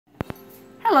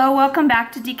Hello, welcome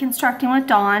back to Deconstructing with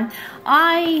Dawn.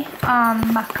 I,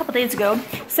 a couple days ago,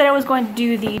 said I was going to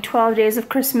do the 12 Days of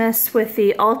Christmas with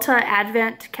the Ulta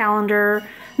Advent calendar,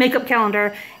 makeup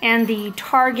calendar, and the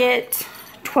Target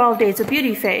 12 Days of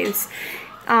Beauty Faves.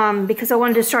 Because I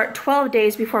wanted to start 12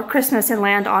 days before Christmas and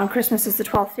land on Christmas as the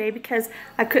 12th day because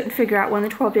I couldn't figure out when the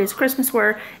 12 days of Christmas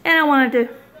were, and I wanted to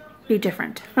be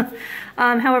different.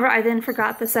 However, I then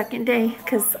forgot the second day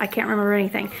because I can't remember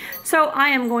anything. So I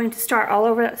am going to start all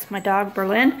over. That's my dog,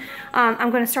 Berlin.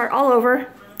 I'm going to start all over,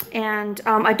 and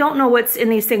I don't know what's in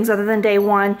these things other than day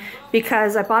one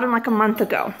because I bought them like a month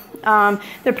ago.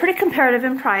 They're pretty comparative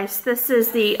in price. This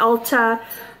is the Ulta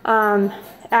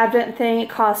Advent thing. It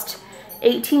cost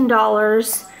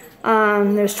 $18.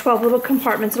 There's 12 little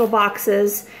compartments, little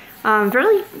boxes.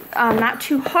 Really not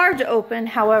too hard to open.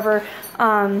 However,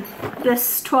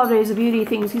 this 12 Days of Beauty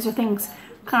things, these are things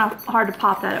kind of hard to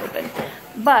pop that open.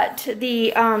 But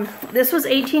the this was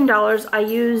 $18. I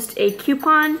used a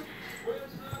coupon.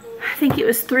 I think it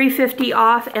was $3.50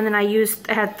 off, and then I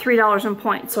had $3 in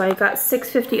points, so I got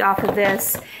 $6.50 off of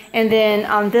this. And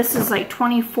then this is like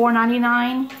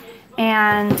 $24.99,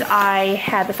 and I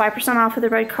had the 5% off of the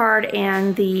red card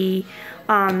and the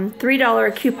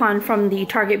 $3 coupon from the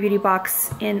Target Beauty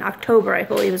Box in October, I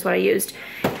believe is what I used.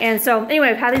 And so anyway,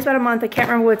 I've had these about a month. I can't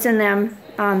remember what's in them.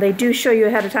 They do show you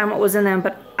ahead of time what was in them,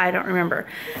 but I don't remember.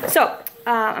 So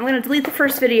I'm going to delete the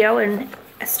first video and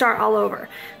start all over.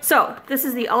 So this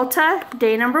is the Ulta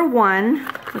day number 1,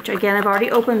 which again, I've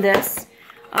already opened this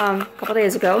a couple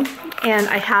days ago, and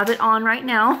I have it on right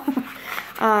now.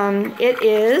 It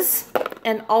is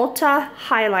an Ulta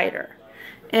highlighter.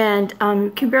 And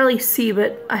you can barely see,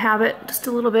 but I have it just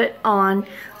a little bit on.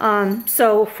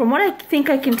 So from what I think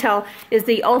I can tell is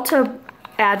the Ulta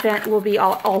Advent will be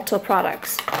all Ulta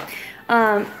products.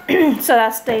 So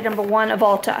that's day number 1 of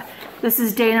Ulta. This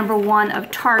is day number 1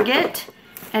 of Target.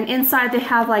 And inside they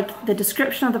have like the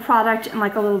description of the product and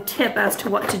like a little tip as to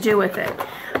what to do with it.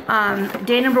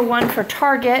 Day number 1 for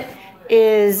Target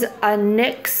is a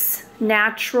NYX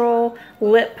Natural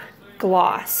Lip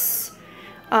Gloss.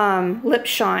 Lip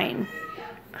Shine.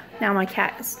 Now my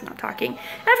cat is not talking.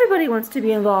 Everybody wants to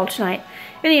be involved tonight.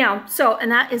 Anyhow, so,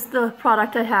 and that is the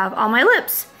product I have on my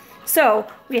lips. So,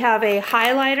 we have a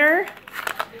highlighter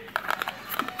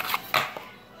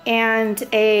and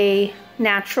a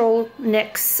natural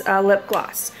NYX lip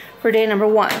gloss for day number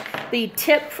 1. The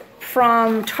tip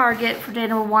from Target for day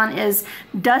number 1 is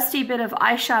dusty bit of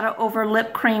eyeshadow over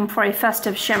lip cream for a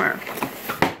festive shimmer.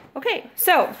 Okay,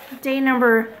 so day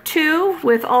number 2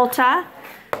 with Ulta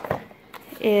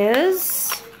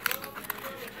is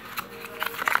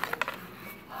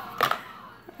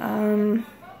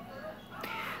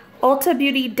Ulta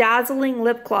Beauty Dazzling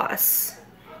Lip Gloss.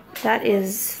 That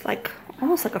is like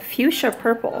almost like a fuchsia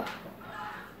purple.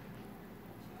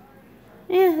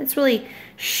 Yeah, it's really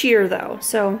sheer though,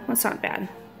 so that's not bad.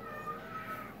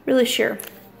 Really sheer.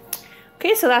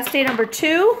 Okay, so that's day number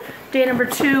 2. Day number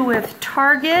 2 with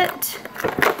Target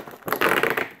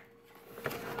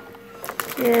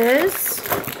is,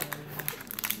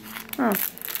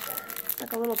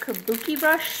 like a little kabuki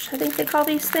brush, I think they call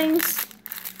these things.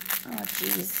 Oh,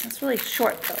 geez, that's really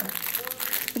short though.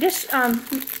 I guess,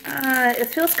 it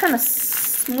feels kind of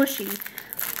smushy.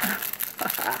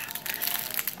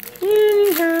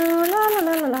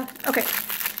 Okay.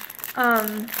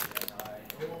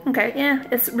 Okay, yeah,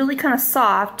 it's really kind of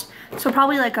soft, so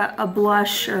probably like a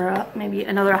blush or maybe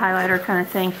another highlighter kind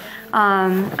of thing.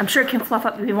 I'm sure it can fluff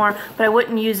up a bit more, but I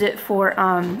wouldn't use it for,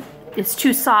 it's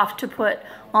too soft to put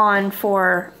on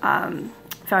for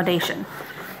foundation.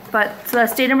 But, so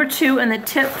that's day number 2, and the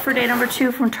tip for day number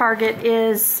 2 from Target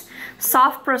is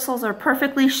soft bristles are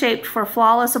perfectly shaped for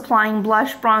flawless applying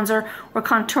blush, bronzer, or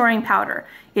contouring powder.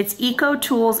 It's Eco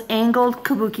Tools Angled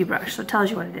Kabuki Brush, so it tells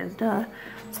you what it is, duh.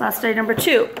 So that's day number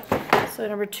 2. So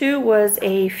number 2 was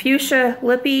a fuchsia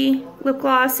lippy lip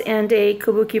gloss and a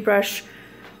kabuki brush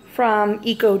from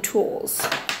Eco Tools.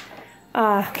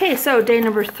 Okay, so day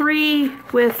number 3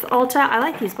 with Ulta. I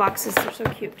like these boxes, they're so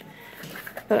cute.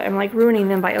 But I'm like ruining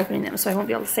them by opening them, so I won't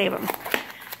be able to save them.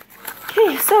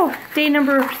 Okay, so day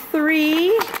number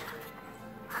 3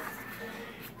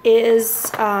 is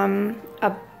a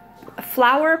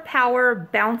Flower Power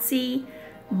Bouncy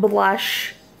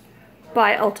Blush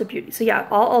by Ulta Beauty. So yeah,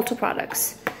 all Ulta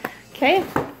products. Okay,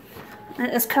 and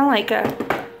it's kind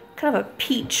of a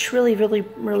peach,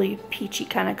 really peachy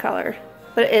kind of color,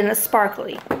 but in a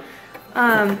sparkly.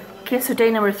 Okay, so day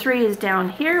number 3 is down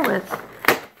here with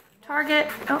Target.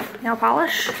 Oh, nail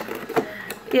polish.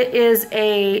 It is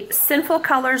a Sinful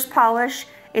Colors polish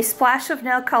A splash of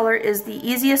nail color is the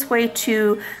easiest way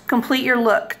to complete your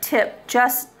look. Dip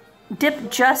just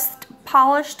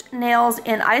polished nails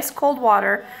in ice cold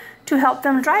water to help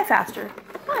them dry faster.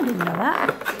 Oh, I didn't know that.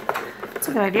 That's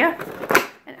a good idea.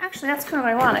 And actually that's kind of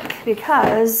ironic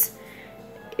because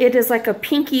it is like a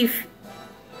pinky,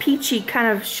 peachy kind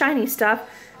of shiny stuff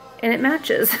and it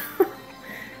matches.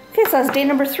 Okay, so that's day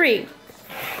number 3.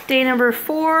 Day number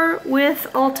 4 with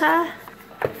Ulta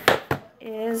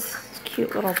is this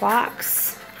cute little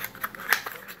box.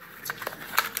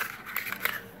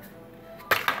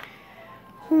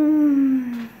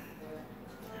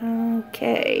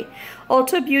 Okay,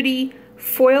 Ulta Beauty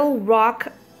Foil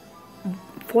Rock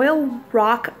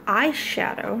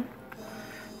eyeshadow.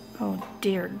 Oh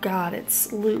dear God,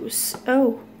 it's loose.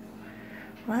 Oh,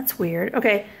 well, that's weird.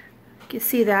 Okay, you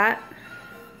see that?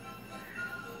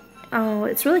 Oh,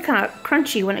 it's really kind of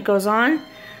crunchy when it goes on,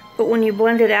 but when you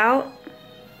blend it out,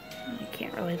 I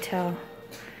can't really tell.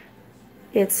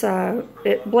 It's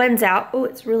it blends out. Oh,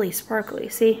 it's really sparkly.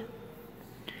 See?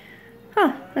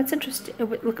 Huh, that's interesting. Oh,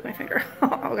 look at my finger.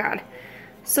 Oh God.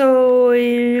 So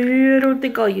I don't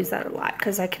think I'll use that a lot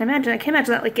because I can't imagine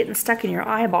that like getting stuck in your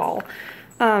eyeball.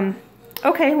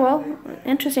 Okay, well,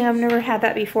 interesting. I've never had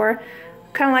that before.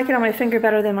 Kind of like it on my finger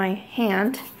better than my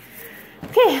hand.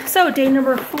 Okay, so day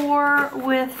number 4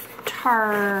 with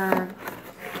Target.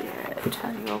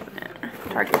 How do you open it?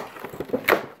 Target.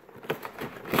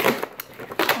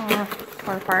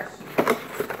 Far apart.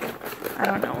 I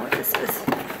don't know what this is.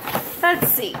 Let's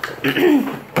see.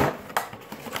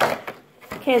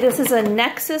 Okay, this is a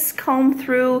Nexus Comb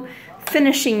Through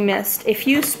Finishing Mist. A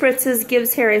few spritzes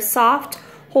gives hair a soft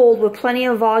hold with plenty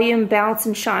of volume, bounce,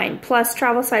 and shine. Plus,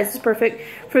 travel size is perfect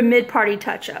for mid-party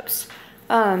touch-ups.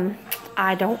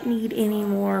 I don't need any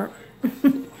more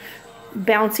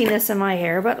bounciness in my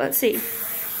hair, but let's see.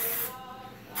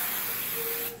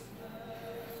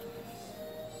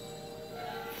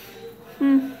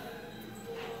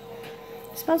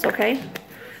 Smells okay.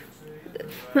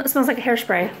 It smells like a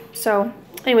hairspray. So,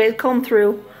 anyway, comb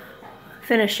through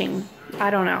finishing. I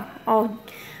don't know.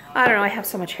 I don't know. I have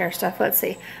so much hair stuff. Let's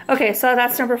see. Okay, so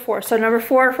that's number 4. So number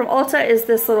 4 from Ulta is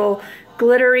this little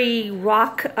glittery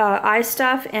rock eye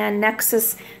stuff and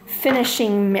Nexus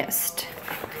Finishing Mist.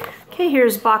 Okay,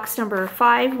 here's box number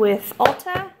 5 with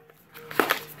Ulta.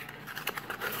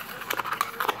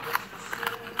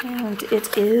 And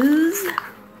it is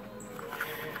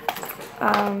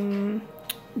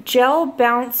Gel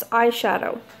Bounce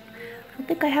Eyeshadow. I don't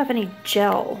think I have any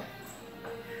gel.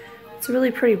 It's a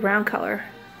really pretty brown color.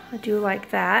 I do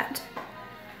like that.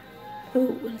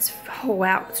 Ooh, oh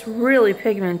wow, it's really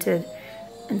pigmented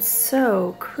and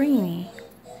so creamy.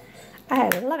 I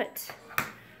love it.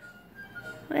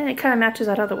 And it kind of matches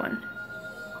that other one.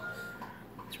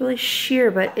 It's really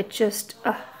sheer, but it just,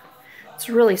 it's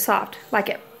really soft. Like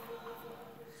it.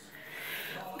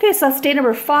 Okay, so that's day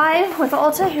number 5 with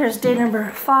Ulta. Here's day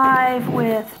number 5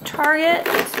 with Target.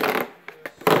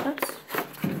 Oops.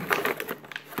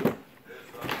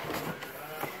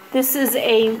 This is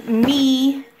a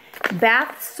Me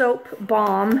Bath Soap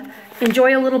Balm.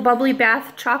 Enjoy a little bubbly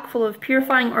bath chock full of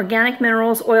purifying organic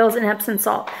minerals, oils, and Epsom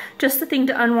salt. Just the thing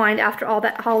to unwind after all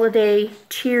that holiday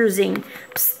cheersing.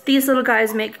 Psst, these little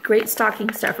guys make great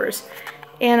stocking stuffers.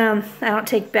 And I don't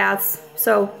take baths,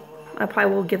 so I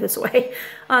probably will give this away.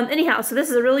 Anyhow, so this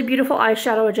is a really beautiful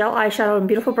eyeshadow, a gel eyeshadow in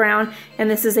beautiful brown. And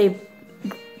this is a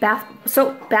bath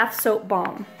soap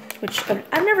balm, which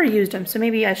I've never used them, so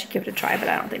maybe I should give it a try, but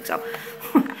I don't think so.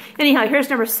 Anyhow, here's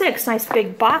number 6, nice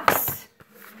big box.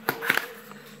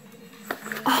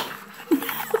 Oh,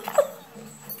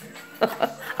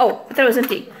 oh, I thought it was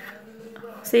empty.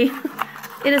 See,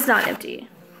 it is not empty.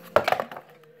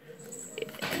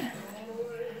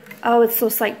 Oh, it's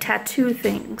those like tattoo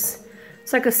things.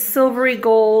 It's like a silvery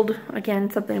gold,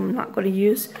 again, something I'm not going to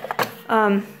use.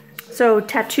 So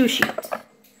tattoo sheet.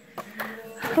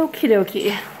 Okie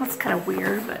dokie. That's kind of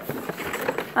weird, but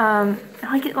I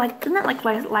like it. Like, isn't that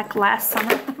like last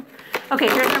summer? Okay,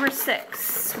 here's number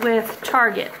 6 with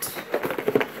Target.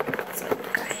 It's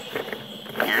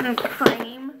a hand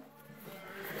cream.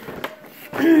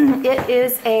 It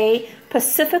is a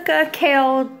Pacifica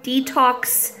Kale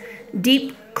Detox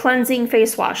Deep Cleansing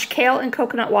Face Wash. Kale and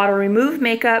coconut water remove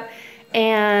makeup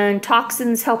and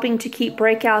toxins, helping to keep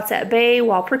breakouts at bay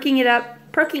while perking up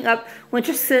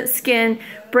winter skin.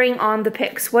 Bring on the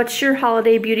pics. What's your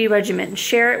holiday beauty regimen?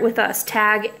 Share it with us.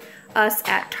 Tag us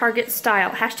at Target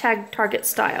Style. Hashtag Target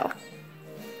Style.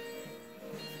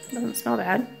 Doesn't smell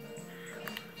bad.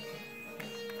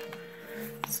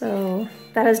 So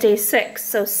that is day 6.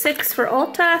 So 6 for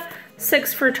Ulta,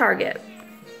 6 for Target.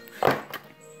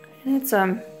 And it's,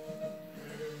 it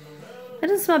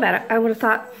doesn't smell bad. I would have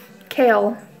thought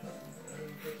kale.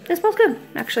 It smells good,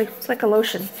 actually. It's like a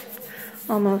lotion,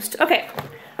 almost. Okay,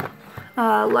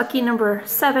 lucky number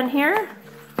 7 here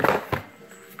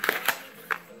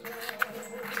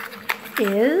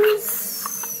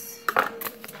is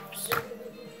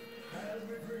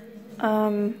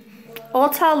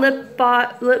Ulta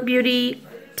Lip Beauty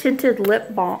Tinted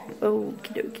Lip Balm.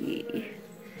 Okie dokie.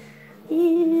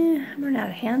 Yeah, I'm running out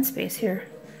of hand space here.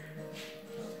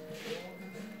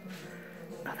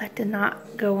 Oh, that did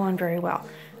not go on very well.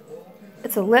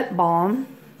 It's a lip balm.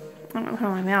 I don't know how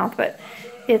my mouth, but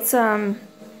it's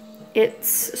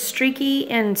streaky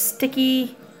and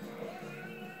sticky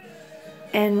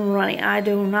and runny. I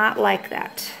do not like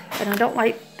that, and I don't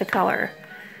like the color.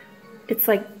 It's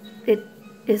like, it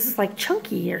is like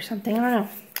chunky or something. I don't know.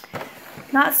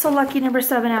 Not so lucky number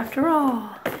 7 after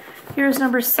all. Here's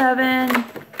number 7,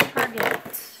 Target.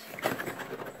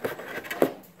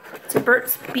 It's a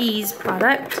Burt's Bees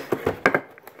product.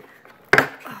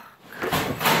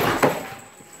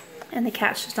 And the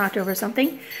cat's just knocked over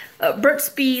something. Burt's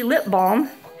Bee Lip Balm.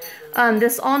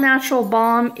 This all-natural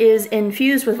balm is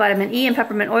infused with vitamin E and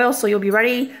peppermint oil, so you'll be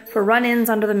ready for run-ins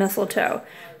under the mistletoe.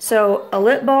 So a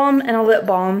lip balm and a lip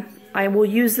balm. I will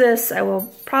use this. I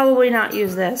will probably not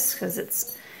use this because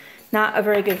it's not a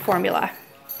very good formula.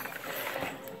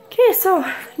 Okay, so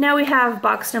now we have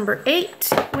box number 8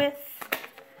 with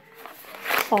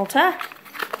Ulta.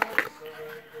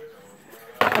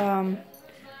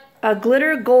 A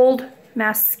glitter gold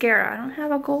mascara. I don't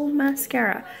have a gold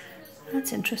mascara.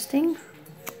 That's interesting.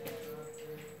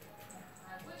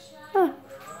 Oh,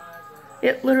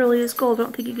 it literally is gold. I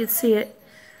don't think you can see it.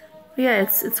 But yeah,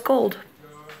 it's gold.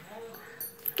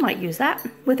 I might use that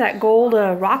with that gold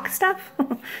rock stuff.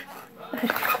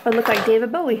 I look like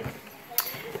David Bowie.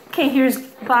 Okay, here's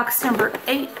box number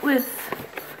 8 with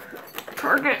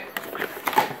Target.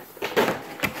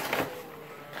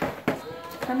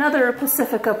 Another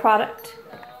Pacifica product.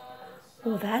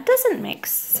 Well, that doesn't make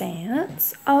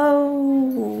sense.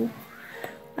 Oh,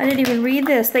 I didn't even read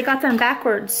this. They got them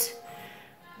backwards.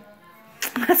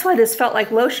 That's why this felt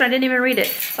like lotion. I didn't even read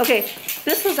it. Okay,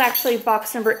 this was actually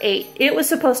box number 8. It was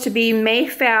supposed to be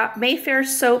Mayfair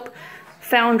Soap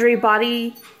Foundry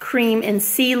Body Cream in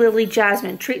Sea Lily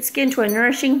Jasmine. Treat skin to a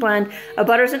nourishing blend of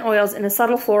butters and oils in a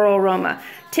subtle floral aroma.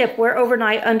 Tip, wear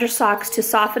overnight under socks to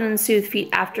soften and soothe feet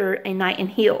after a night in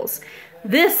heels.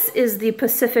 This is the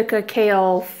Pacifica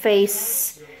Kale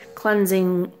Face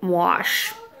Cleansing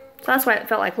Wash. So that's why it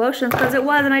felt like lotion, because it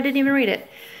was, and I didn't even read it.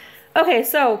 Okay,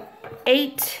 so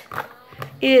 8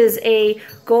 is a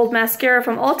gold mascara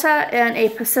from Ulta and a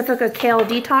Pacifica Kale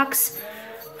Detox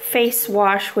face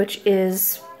wash, which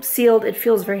is sealed. It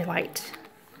feels very light.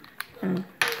 Ooh.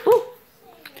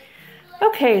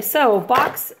 Okay, so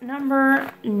box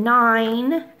number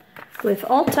 9 with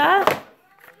Ulta.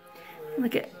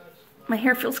 Look at, my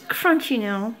hair feels crunchy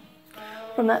now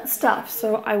from that stuff,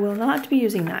 so I will not be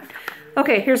using that.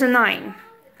 Okay, here's a 9.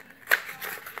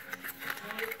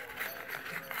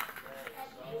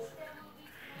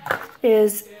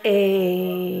 Is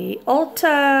a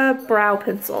Ulta brow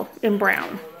pencil in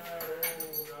brown.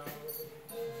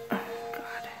 Oh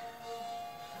God.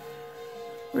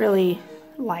 Really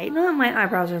light. No, my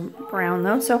eyebrows are brown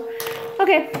though, so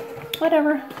okay,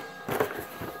 whatever.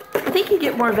 I think you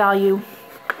get more value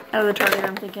out of the Target,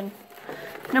 I'm thinking.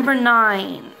 Number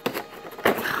 9.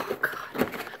 Oh God,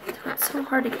 it's so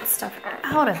hard to get stuff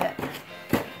out of it.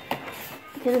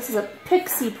 Okay, this is a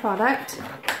Pixie product.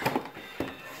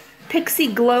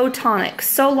 Pixie Glow Tonic.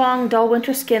 So long, dull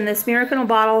winter skin. This miracle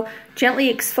bottle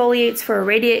gently exfoliates for a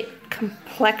radiant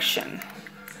complexion.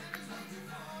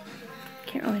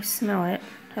 Can't really smell it.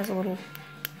 It has a little...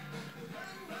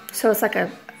 So it's like a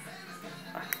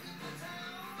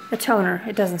toner.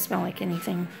 It doesn't smell like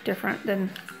anything different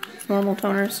than normal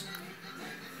toners.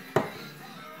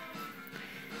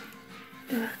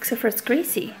 Except for it's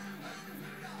greasy.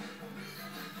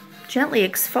 Gently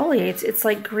exfoliates. It's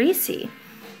like greasy.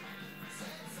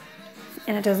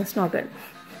 And it doesn't smell good.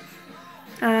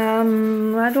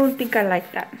 I don't think I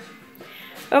like that.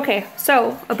 Okay,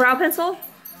 so a brow pencil,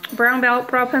 brown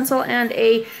brow pencil, and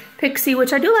a Pixie,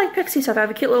 which I do like Pixie stuff. I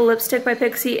have a cute little lipstick by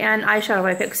Pixie and eyeshadow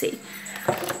by Pixie.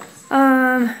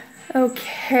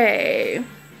 Okay.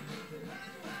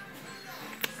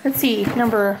 Let's see,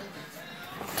 number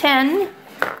 10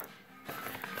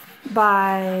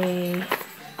 by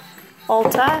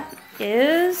Ulta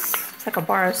is, it's like a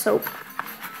bar of soap.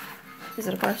 Is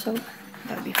it a bar of soap?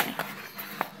 That would be funny.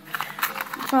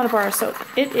 It's not a bar of soap.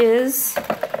 It is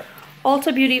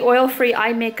Ulta Beauty Oil-Free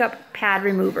Eye Makeup Pad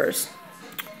Removers.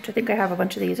 which I think I have a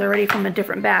bunch of these already from a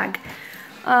different bag.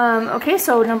 Okay,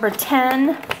 so number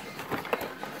 10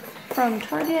 from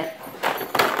Target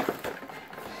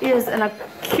is a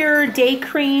Cure Day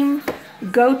Cream,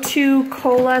 Go-To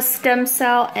Cola Stem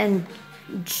Cell, and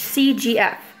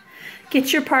CGF.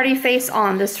 Get your party face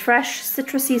on. This fresh,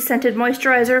 citrusy scented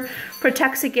moisturizer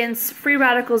protects against free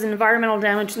radicals and environmental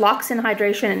damage, locks in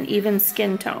hydration and even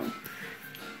skin tone.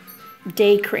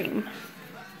 Day cream.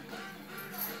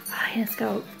 It's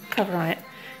got a cover on it.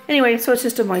 Anyway, so it's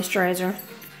just a moisturizer.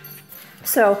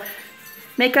 So,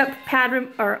 makeup pad,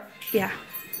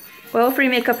 oil-free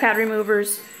makeup pad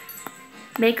removers,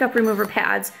 makeup remover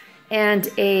pads, and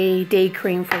a day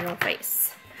cream for your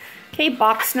face. Okay,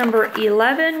 box number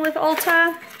 11 with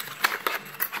Ulta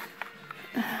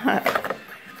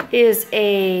is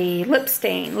a lip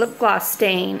gloss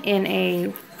stain in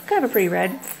a kind of a pretty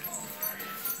red.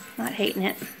 Not hating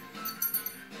it.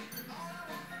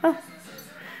 Oh,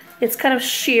 it's kind of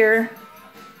sheer,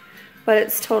 but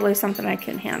it's totally something I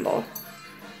can handle,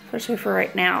 especially for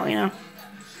right now, you know.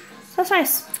 So that's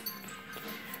nice.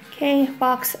 Okay,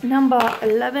 box number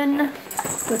 11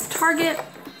 with Target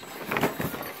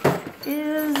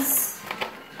is,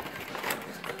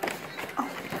 oh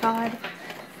my God.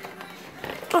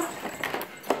 Oh.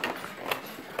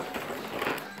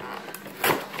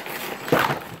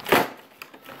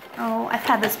 Oh, I've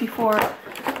had this before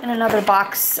in another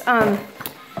box.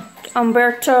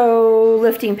 Umberto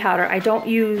lifting powder. I don't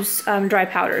use dry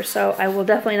powder, so I will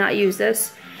definitely not use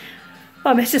this.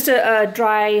 It's just a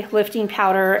dry lifting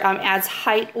powder. Adds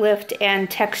height, lift, and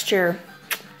texture.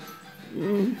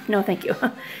 No, thank you.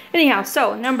 Anyhow,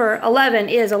 so number 11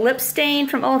 is a lip stain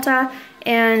from Ulta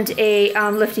and a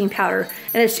lifting powder.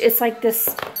 And it's like this,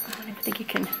 I don't even think you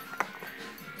can,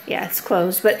 yeah, it's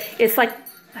closed, but it's like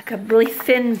a really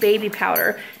thin baby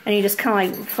powder. And you just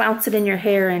kind of like flounce it in your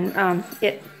hair, and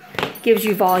it gives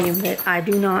you volume that I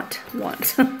do not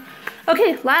want.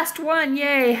 Okay, last one,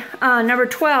 yay. Number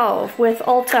 12 with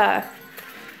Ulta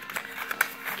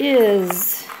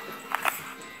is,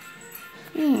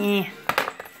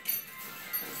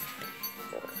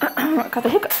 I got the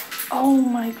hiccups. Oh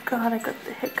my God, I got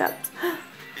the hiccups.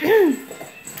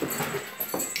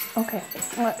 Okay,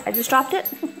 I just dropped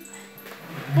it.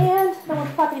 And I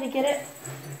want Puppy to get it.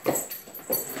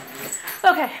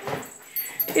 Okay,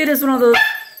 it is one of those,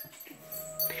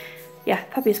 yeah,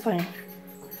 Puppy's playing.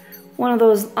 One of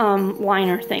those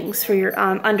liner things for your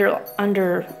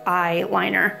under eye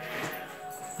liner.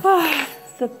 Oh,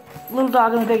 the little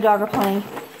dog and the big dog are playing.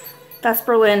 That's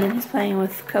Berlin, and he's playing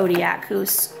with Kodiak,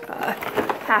 who's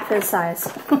half his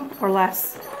size, or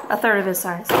less, a third of his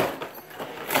size.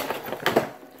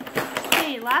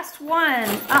 Okay, last one.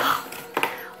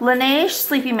 Laneige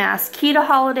Sleepy Mask, key to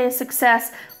holiday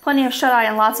success, plenty of shut-eye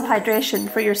and lots of hydration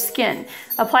for your skin.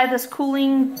 Apply this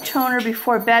cooling toner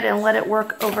before bed and let it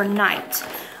work overnight.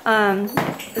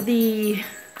 The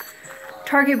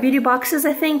Target beauty boxes,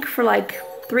 I think, for like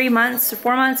 3 months or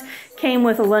 4 months, came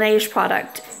with a Laneige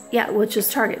product. Yeah, which is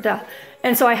Target, duh.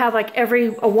 And so I have like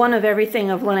one of everything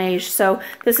of Laneige. So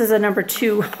this is a number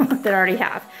 2 that I already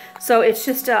have. So it's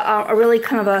just a really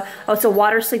kind of it's a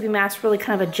water sleeping mask, really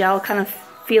kind of a gel kind of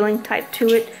feeling type to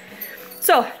it.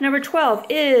 So number 12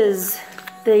 is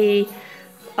the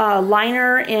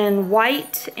liner in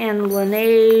white and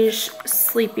Laneige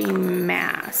sleeping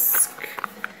mask.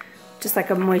 Just like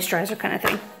a moisturizer kind of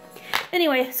thing.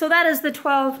 Anyway, so that is the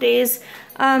 12 days.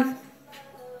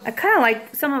 I kind of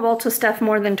like some of Ulta stuff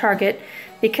more than Target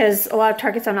because a lot of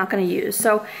Targets I'm not going to use.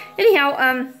 So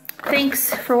anyhow,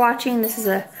 thanks for watching. This is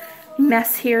a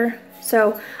mess here.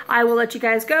 So I will let you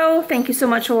guys go. Thank you so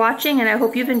much for watching, and I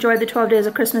hope you've enjoyed the 12 days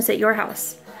of Christmas at your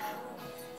house.